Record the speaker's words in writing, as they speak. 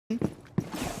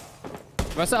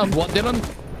Where's that on what, Dylan?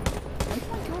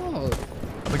 Oh my god.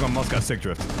 I think my mouse got sick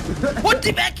drift. What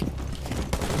the back?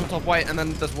 On top white, and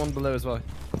then there's one below as well.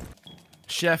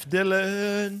 Chef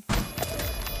Dylan.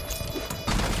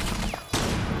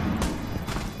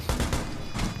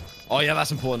 Oh yeah,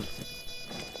 that's important.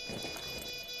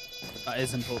 That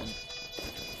is important.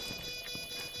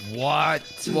 What?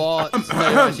 What? No,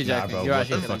 you're actually Nah, joking. bro, You're what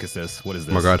actually the fuck is this? What is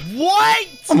this? Oh my god. What?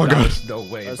 Oh my god. No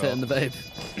way, I was bro. hitting the babe.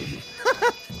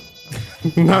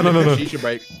 No. She should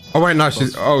break. Oh wait, no,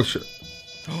 she's. Oh shit.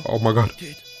 Oh my god.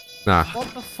 Dude. Nah. What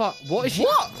the fuck? What is she?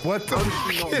 What? What the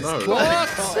fuck is this? What?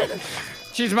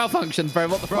 She's malfunctioned, bro.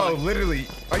 What the Bro, fuck? literally,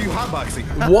 are you hotboxing?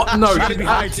 What? No, You gotta get be me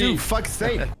high high too, fuck's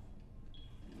sake.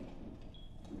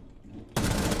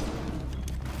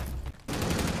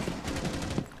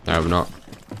 No, we're not.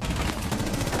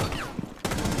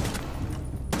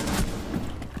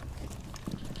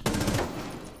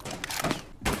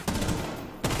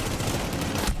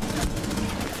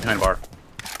 Behind bar.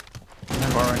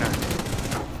 Behind bar right now.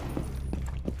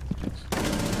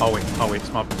 Oh wait,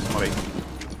 small eight.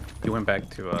 He went back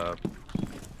to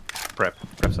prep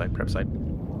side.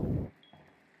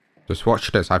 Just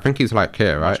watch this. I think he's like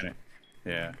here, right?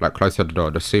 Yeah. Like close to the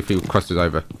door. Just see if he crosses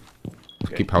over.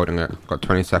 Just Okay. keep holding it. Got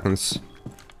 20 seconds.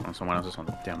 Oh, someone else is on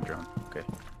the damn drone. Okay.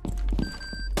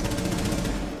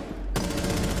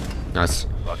 Nice.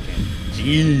 Fucking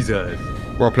Jesus.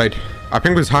 Well played. I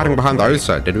think he was hiding behind the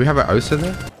OSA. Did we have an OSA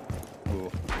there?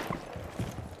 Ooh.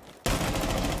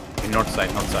 North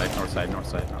side.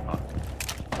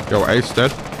 Yo, Ace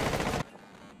dead.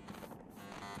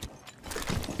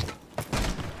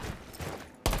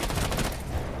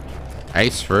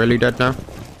 Ace really dead now?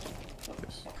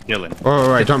 Dylan.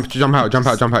 Oh, wait, jump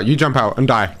out. You jump out and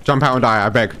die. Jump out and die, I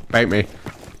beg. Bait me.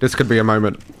 This could be a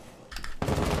moment.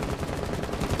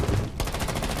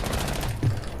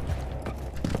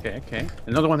 Okay.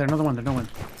 Another one there. Oh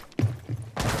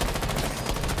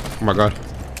my god.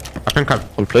 I think I've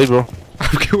Play, bro.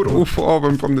 killed all 4 of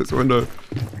them from this window.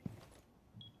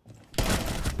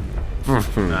 Well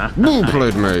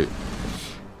played, mate.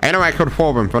 Ain't no way I killed 4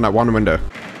 of them from that one window.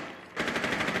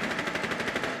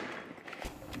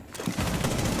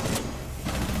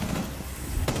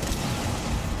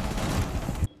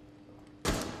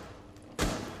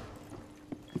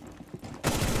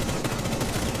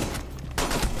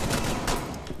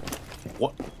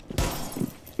 What?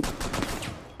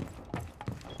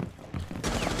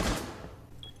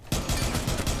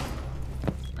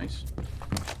 Nice.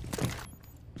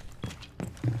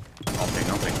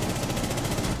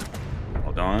 Nothing.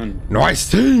 Well done. Nice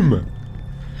team!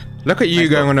 Look at you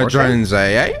going on the drones,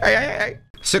 eh? Hey.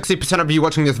 60% of you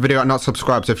watching this video are not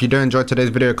subscribed, so if you do enjoy today's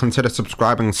video, consider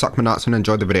subscribing, suck my nuts and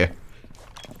enjoy the video.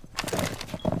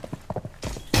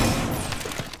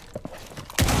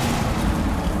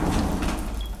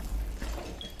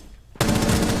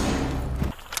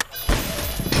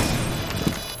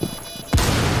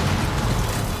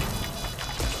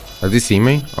 Has he seen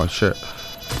me? Oh shit.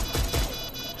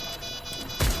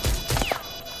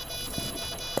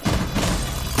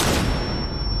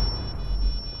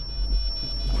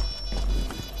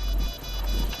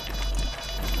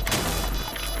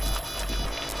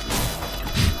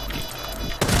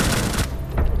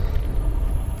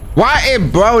 What is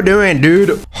bro doing,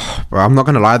 dude? Bro, I'm not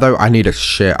gonna lie though, I need a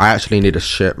shit. I actually need a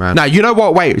shit, man. Now, you know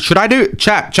what? Wait, should I do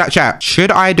chat?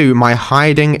 Should I do my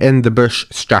hiding in the bush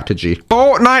strategy?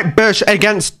 Fortnite bush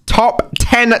against top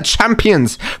 10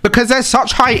 champions. Because there's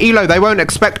such high elo, they won't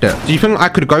expect it. Do you think I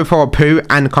could go for a poo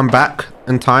and come back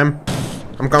in time?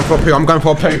 I'm going for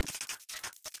a poo.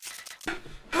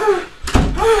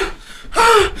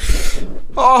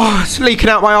 Oh, it's leaking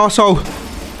out my arsehole.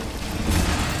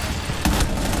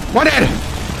 One dead.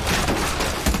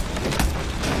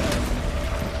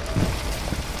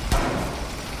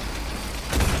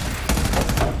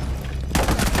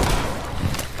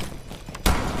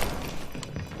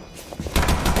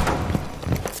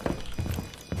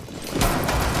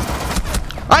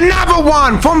 Another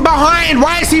one from behind.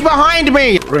 Why is he behind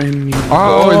me?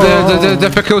 Oh, the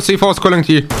Thaqil C4 is calling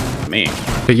to you. Me?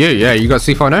 To you, yeah. You got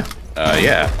C4 now?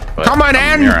 Yeah. Come on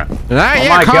in. Yeah,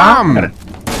 come. God.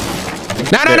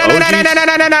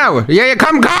 No. Yeah,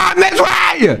 come this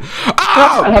way.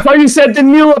 Oh. I thought you said the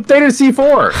new updated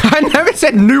C4. I never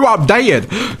said new updated.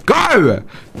 Go.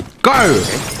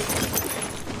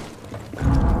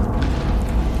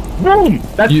 Boom.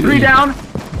 That's 3 down.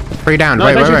 3 down. No,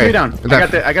 wait. 3 down.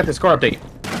 I got the score update.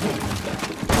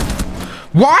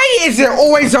 Why is it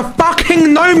always a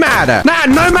fucking Nomad? Nah,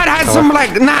 Nomad has some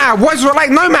like, what's like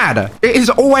Nomad? It is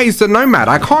always the Nomad.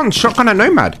 I can't shotgun a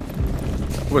Nomad.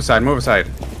 Move aside.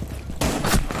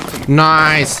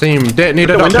 Nice team. Didn't need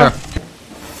a doctor.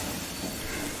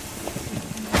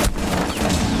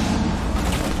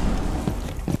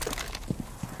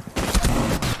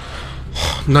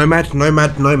 Nomad,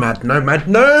 nomad, nomad, nomad,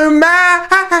 nomad.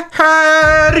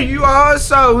 You are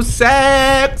so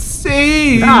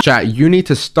sexy. Chat, you need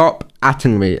to stop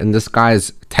atting me in this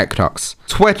guy's TikToks.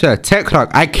 Twitter,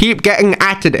 TikTok. I keep getting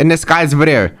atted in this guy's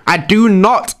video. I do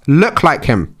not look like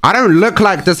him. I don't look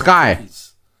like this guy.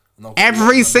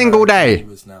 Every single day.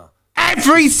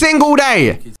 Every single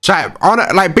day. Chat,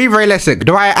 like, be realistic.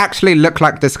 Do I actually look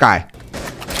like this guy?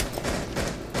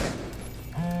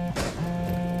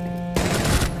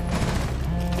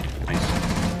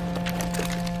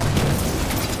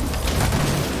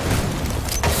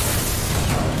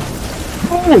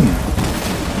 Boom!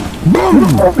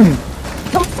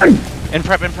 In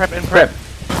prep, in prep, in prep.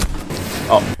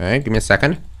 Oh. Okay, give me a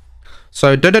second.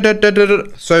 So,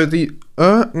 so the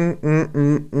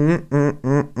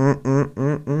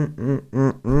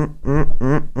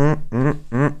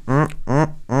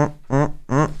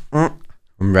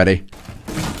I'm ready.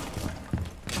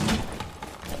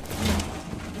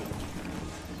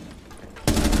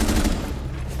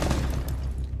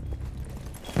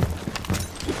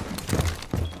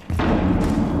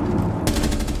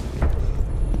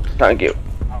 Thank you.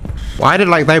 Why did,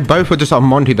 like, they both were just on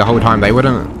Monty the whole time? They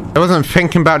wasn't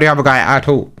thinking about the other guy at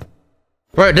all.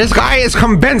 Bro, this guy is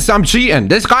convinced I'm cheating.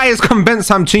 This guy is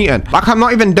convinced I'm cheating. Like, I'm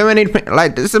not even doing anything.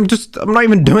 Like, this, I'm not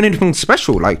even doing anything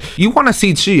special. Like, you want to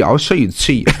see cheat? I'll show you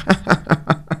cheat.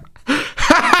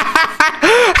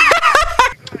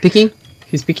 Picking.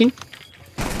 He's picking.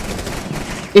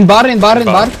 In bar.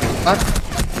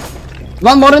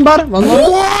 One more in bar. One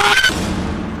more. What?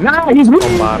 Nah, he's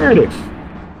weird.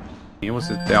 It was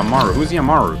the Amaru. Who's the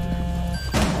Amaru?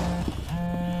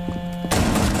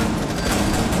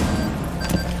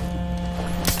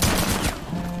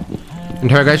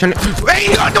 Interrogation. Wait,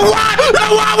 you got the one!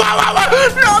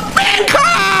 No,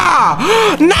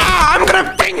 Finker! Nah, I'm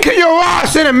gonna Finker your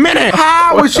ass in a minute.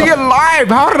 How was she alive?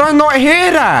 How did I not hear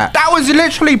that? That was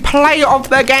literally play of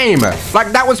the game.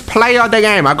 Like, that was play of the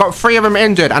game. I got 3 of them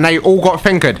injured and they all got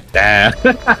finkered. Damn.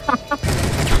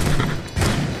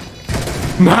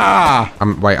 Nah.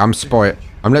 I'm spoilt.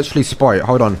 I'm literally spoilt.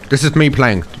 Hold on. This is me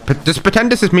playing. Just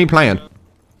pretend this is me playing.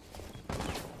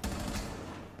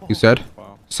 You said?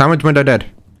 Sandwich window dead.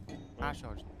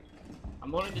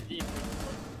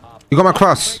 You got my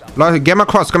cross. Get my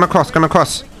cross. Get my cross. Get my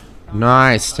cross.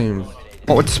 Nice team.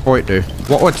 What would Spoit do?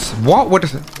 What would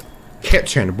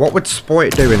Kitchen? What would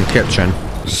Spoit do in Kitchen?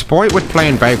 Spoit would play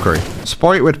in Bakery.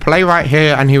 Spoit would play right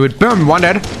here and he would boom, one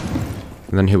dead.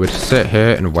 And then he would sit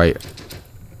here and wait.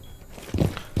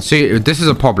 See, this is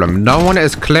a problem. No one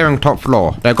is clearing top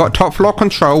floor. They've got top floor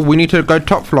control. We need to go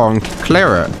top floor and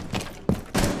clear it.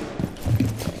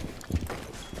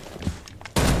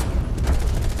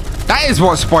 That is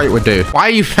what Spoit would do. Why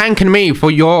are you thanking me for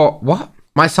your... What?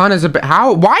 My son is a bit...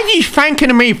 How? Why are you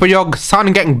thanking me for your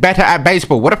son getting better at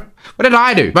baseball? What did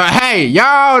I do? But hey,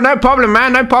 yo, no problem,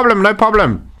 man. No problem, no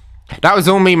problem. That was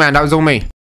all me, man. That was all me.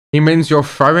 He means you're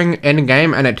throwing in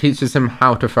game and it teaches him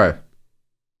how to throw.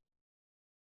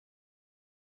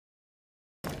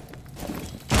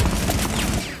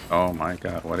 Oh my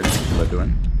god, what is he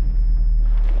doing?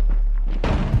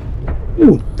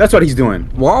 Ooh, that's what he's doing.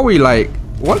 What are we like?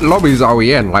 What lobbies are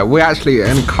we in? Like, we're actually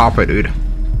in Copper, dude.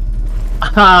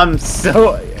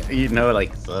 So, you know,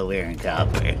 like, so we're in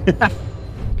Copper.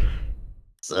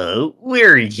 So,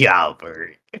 we're in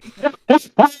Copper.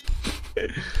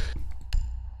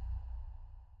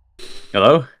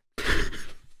 Hello?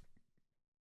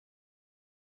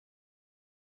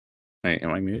 Wait,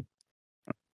 am I muted?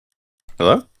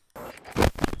 Hello?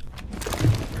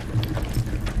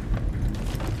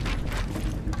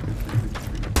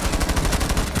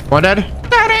 What, Dad?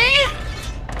 Daddy?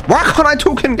 Why can't I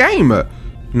talk in game?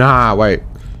 Nah, wait.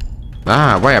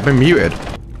 Ah, wait, I've been muted.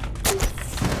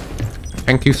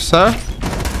 Thank you, sir.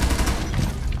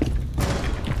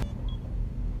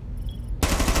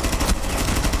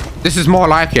 This is more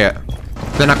like it.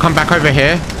 Then I come back over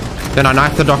here. Then I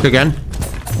knife the dock again.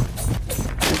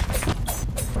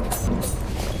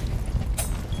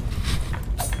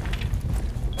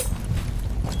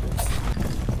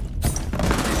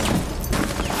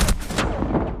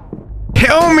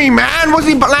 Kill me, man! What's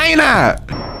he playing at?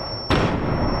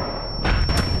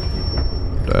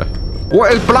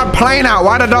 What is blood playing at?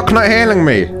 Why the doc not healing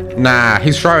me? Nah,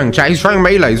 he's throwing, chat. He's throwing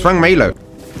melee. He's throwing melee.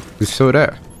 He's still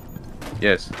there.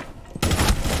 Yes.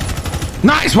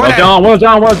 Nice! Well done, well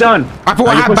done, well done. I thought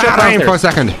I had bad aim for a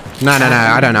second. No,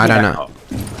 I don't know.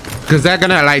 Because they're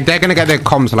gonna get their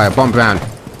comms like bump around.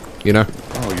 You know?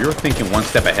 Oh, You're thinking one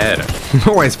step ahead. I'm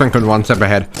always thinking one step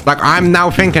ahead. Like, I'm now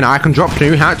thinking I can drop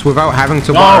new hats without having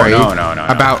to No, worry no,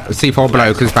 about C4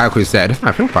 below because Valkyrie said.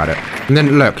 I think about it. And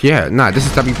then look, yeah, nah, this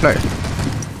is W play.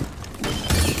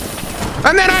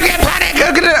 And then I get panic.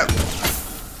 Look at it.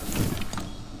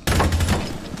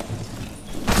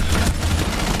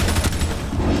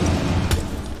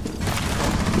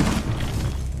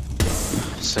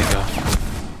 Singer.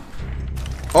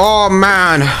 Oh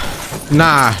man,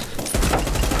 nah.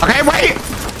 Okay, wait.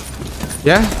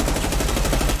 Yeah.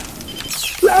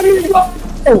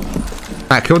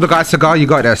 Alright, kill the guy, cigar. You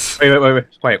got this.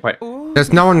 Wait. Quiet.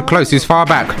 There's no one close. He's far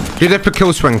back. Do this for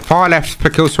kill swing. Far left for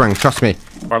kill swing. Trust me.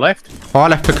 Far left? Far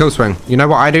left for kill swing. You know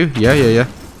what I do? Yeah.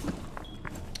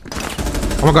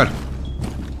 Oh my god.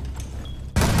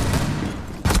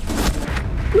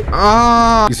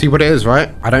 Ah. You see what it is, right?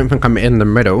 I don't think I'm in the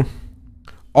middle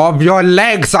of your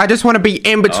legs. I just want to be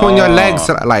in between your legs.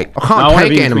 Like, I can't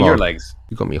take it anymore. Your legs.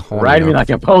 You got me horny. Ride me like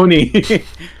a pony.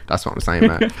 That's what I'm saying,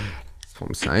 man. That's what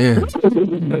I'm saying.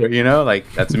 You know, like,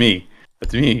 that's me.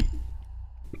 That's me.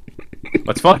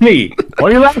 What's funny? Why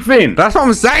are you laughing? That's what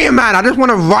I'm saying, man. I just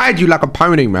want to ride you like a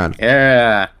pony, man.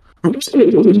 Yeah. It's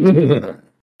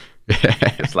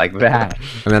like that.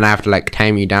 And then I have to like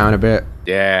tame you down a bit.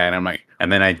 Yeah, and I'm like, and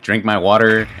then I drink my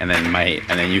water, and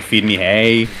then you feed me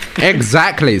hay.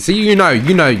 Exactly. See, you know.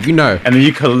 And then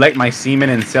you collect my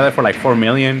semen and sell it for like 4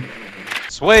 million.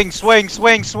 Swing. This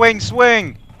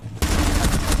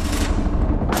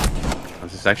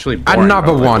is actually boring, Another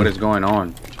bro. Like, one. what is going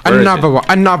on? Another one.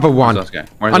 Another one. Where's the last guy?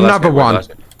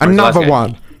 Another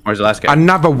one. Where's the last guy?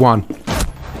 Another one.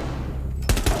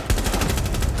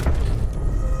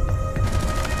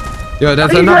 Yo,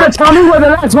 there's another. Tell me where the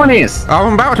last one is.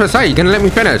 I'm about to say, you can let me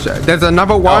finish. There's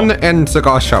another one in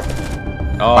cigar shop.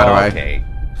 Oh, by the way. Okay.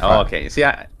 Oh, okay. See,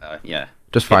 yeah.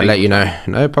 Just for I let you know.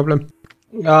 No problem.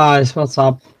 Guys, what's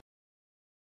up?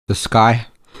 The sky.